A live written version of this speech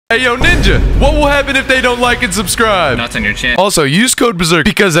Hey, yo, Ninja, what will happen if they don't like and subscribe? Nuts on your chin. Also, use code Bazerk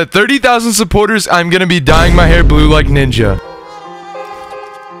because at 30,000 supporters, I'm gonna be dyeing my hair blue like Ninja.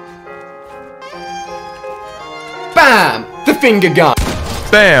 Bam! The finger gun.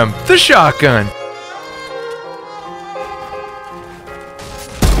 Bam! The shotgun.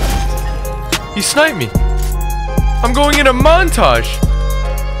 He sniped me. I'm going in a montage.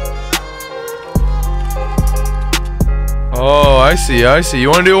 Oh, I see, I see. You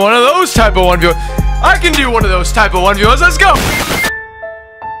want to do one of those type of 1v1? I can do one of those type of 1v1s. Let's go!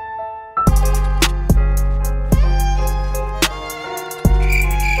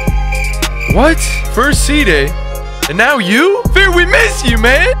 What? First C-Day? And now you? Fear, we miss you,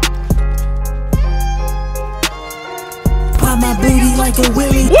 man! Pop my booty like a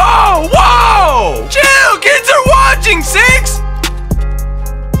willy. Whoa! Whoa! Chill! Kids are watching, Six!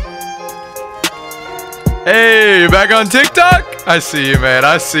 Hey, you back on TikTok? I see you, man.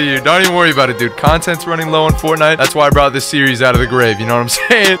 I see you. Don't even worry about it, dude. Content's running low on Fortnite. That's why I brought this series out of the grave. You know what I'm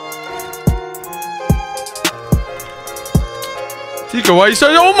saying? Tiko, why you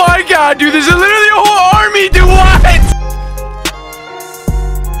starting? Oh my god, dude. There's literally a whole army. Do what?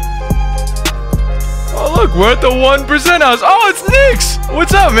 Oh, look. We're at the 1% house. Oh, it's Nyx.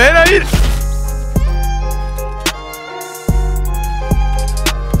 What's up, man? How you...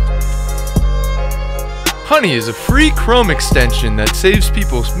 Honey is a free Chrome extension that saves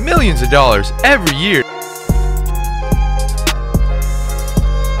people millions of dollars every year.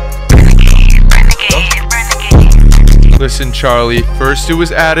 Listen, Charlie, first it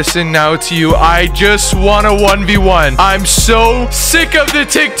was Addison, now it's you. I just want a 1v1. I'm so sick of the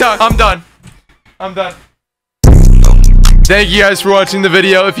TikTok. I'm done. I'm done. Thank you guys for watching the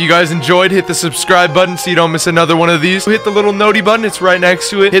video. If you guys enjoyed, hit the subscribe button so you don't miss another one of these. Hit the little noti button. It's right next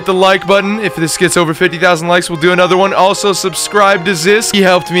to it. Hit the like button. If this gets over 50,000 likes, we'll do another one. Also, subscribe to Zisk. He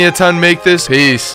helped me a ton make this. Peace.